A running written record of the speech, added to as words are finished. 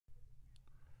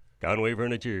Conway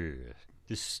Furniture.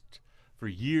 Just for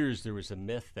years, there was a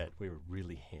myth that we were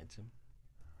really handsome.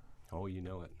 Oh, you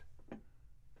know it.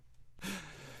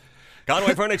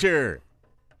 Conway Furniture.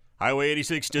 Highway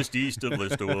 86, just east of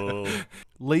Listowel.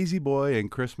 Lazy Boy and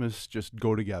Christmas just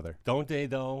go together. Don't they,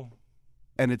 though?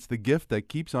 And it's the gift that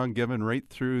keeps on giving right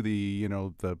through the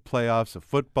playoffs of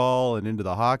football and into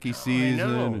the hockey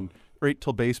season and right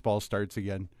till baseball starts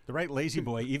again. The right lazy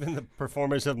boy, even the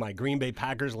performance of my Green Bay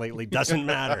Packers lately doesn't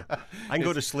matter. I can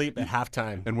go to sleep at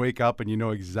halftime. And wake up and you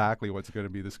know exactly what's going to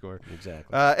be the score.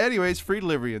 Exactly. Anyways, free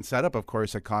delivery and setup, of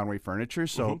course, at Conway Furniture.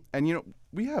 So, and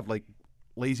we have like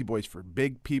lazy boys for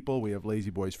big people. We have lazy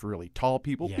boys for really tall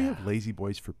people. Yeah. We have lazy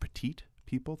boys for petite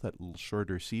people, that little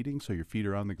shorter seating so your feet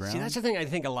are on the ground. See, that's the thing I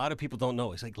think a lot of people don't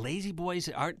know. It's like lazy boys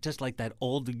aren't just like that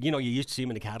old, you used to see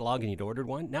them in the catalog and you'd ordered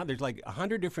one. Now there's like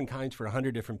 100 different kinds for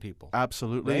 100 different people.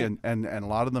 Absolutely. Right? And a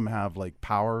lot of them have like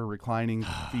power reclining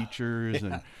features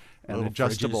and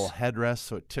adjustable headrests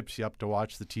so it tips you up to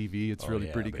watch the TV. It's really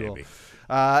pretty cool.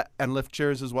 And lift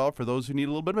chairs as well for those who need a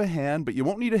little bit of a hand, but you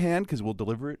won't need a hand because we'll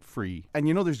deliver it free. And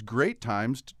there's great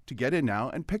times to get in now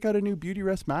and pick out a new Beauty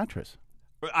Rest mattress.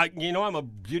 I'm a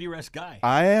Beauty Rest guy.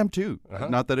 I am too.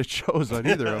 Not that it shows on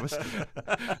either of us.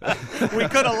 We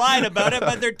could have lied about it,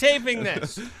 but they're taping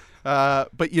this.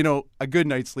 But a good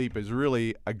night's sleep is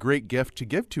really a great gift to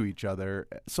give to each other.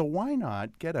 So why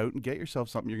not get out and get yourself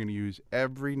something you're going to use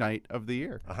every night of the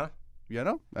year?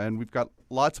 And we've got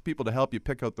lots of people to help you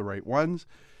pick out the right ones.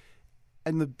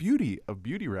 And the beauty of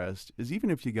Beauty Rest is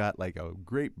even if you got like a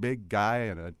great big guy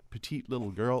and a petite little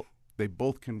girl, they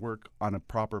both can work on a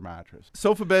proper mattress.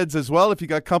 Sofa beds as well. If you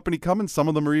got company coming, some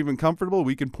of them are even comfortable.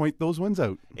 We can point those ones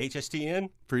out. HSTN.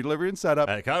 Free delivery and setup.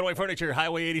 At Conway Furniture,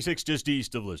 Highway 86, just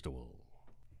east of Listowel.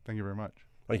 Thank you very much.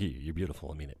 Thank you. You're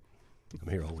beautiful. I mean it.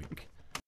 I'm here all week.